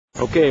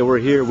Okay, we're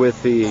here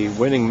with the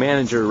winning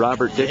manager,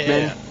 Robert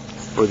Dickmann,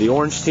 for the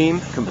Orange team.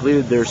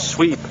 Completed their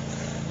sweep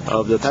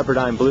of the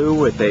Pepperdine Blue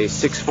with a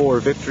 6-4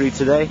 victory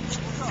today.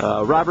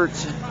 Robert,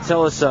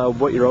 tell us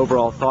what your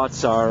overall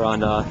thoughts are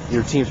on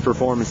your team's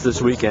performance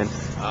this weekend.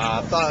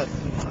 I thought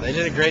they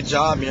did a great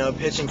job.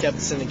 Pitching kept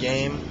us in the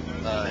game,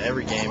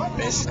 every game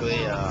basically.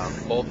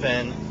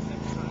 Bullpen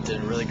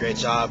did a really great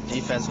job.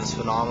 Defense was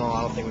phenomenal.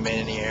 I don't think we made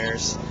any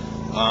errors.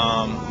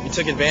 We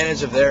took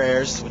advantage of their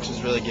errors, which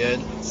was really good.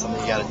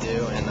 Something you got to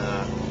do, and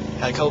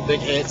had a couple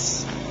big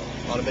hits,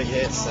 a lot of big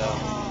hits. So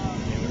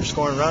we were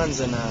scoring runs,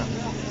 and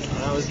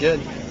it was good.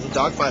 It was a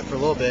dogfight for a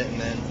little bit,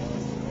 and then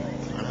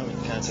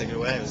we kind of took it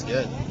away. It was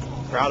good.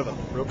 Proud of them,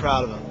 real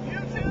proud of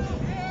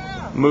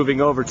them.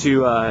 Moving over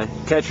to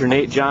catcher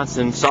Nate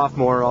Johnson,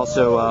 sophomore,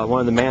 also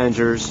one of the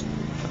managers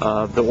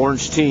of the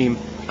Orange team.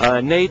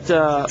 Nate,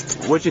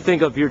 what'd you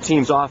think of your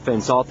team's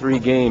offense all three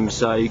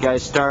games? You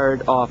guys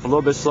started off a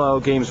little bit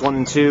slow, games 1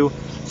 and 2.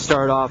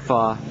 Started off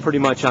pretty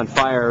much on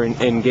fire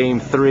in game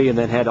 3, and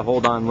then had to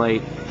hold on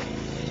late.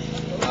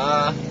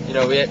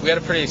 We had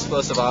a pretty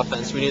explosive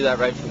offense. We knew that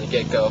right from the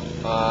get-go.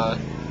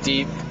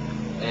 Deep,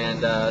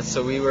 and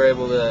so we were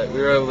able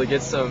to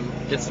get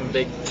some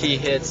big key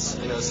hits.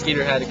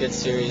 Skeeter had a good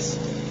series,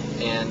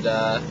 and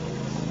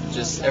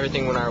just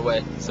everything went our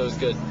way. So it was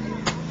good.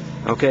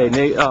 Okay,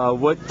 Nate,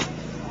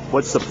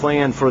 what's the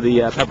plan for the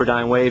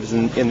Pepperdine Waves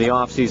in the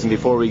off season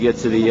before we get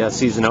to the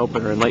season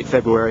opener in late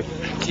February?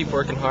 Keep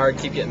working hard,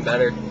 keep getting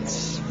better.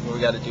 It's what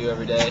we got to do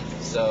every day.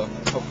 So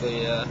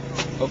hopefully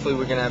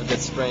we're gonna have a good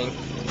spring,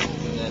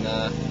 and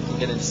then we'll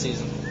get into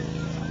season.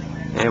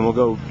 And we'll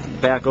go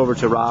back over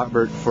to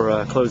Robert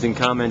for closing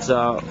comments.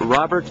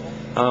 Robert,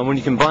 when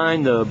you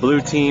combine the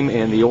blue team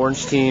and the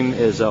orange team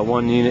as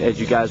one unit, as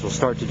you guys will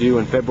start to do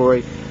in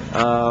February,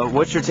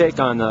 what's your take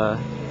on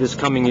this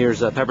coming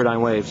year's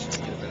Pepperdine Waves?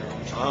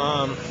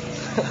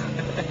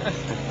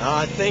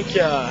 I think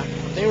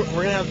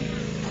we're gonna have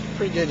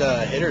pretty good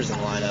hitters in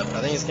the lineup.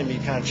 I think it's gonna be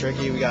kind of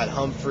tricky. We got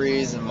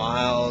Humphreys and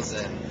Miles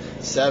and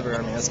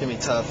Sever. That's gonna be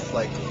tough.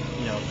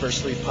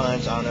 First three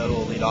punch. I don't know who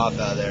will lead off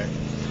out of there,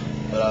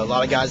 but a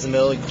lot of guys in the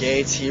middle.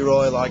 Gates,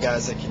 Heroy, a lot of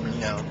guys that can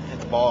hit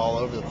the ball all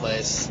over the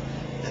place.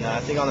 And I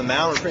think on the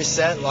mound we're pretty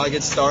set. A lot of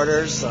good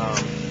starters. A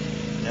lot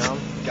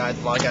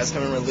of guys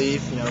coming in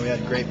relief. We had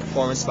a great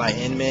performance by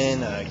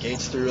Inman.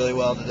 Gates threw really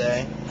well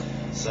today.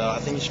 So I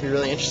think it should be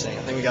really interesting.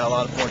 I think we got a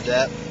lot more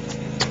depth,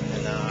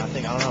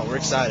 and we're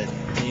excited.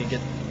 We need to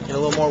get a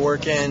little more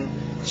work in,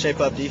 shape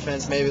up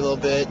defense maybe a little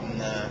bit,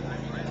 and I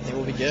think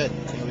we'll be good. I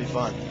think it'll be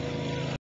fun.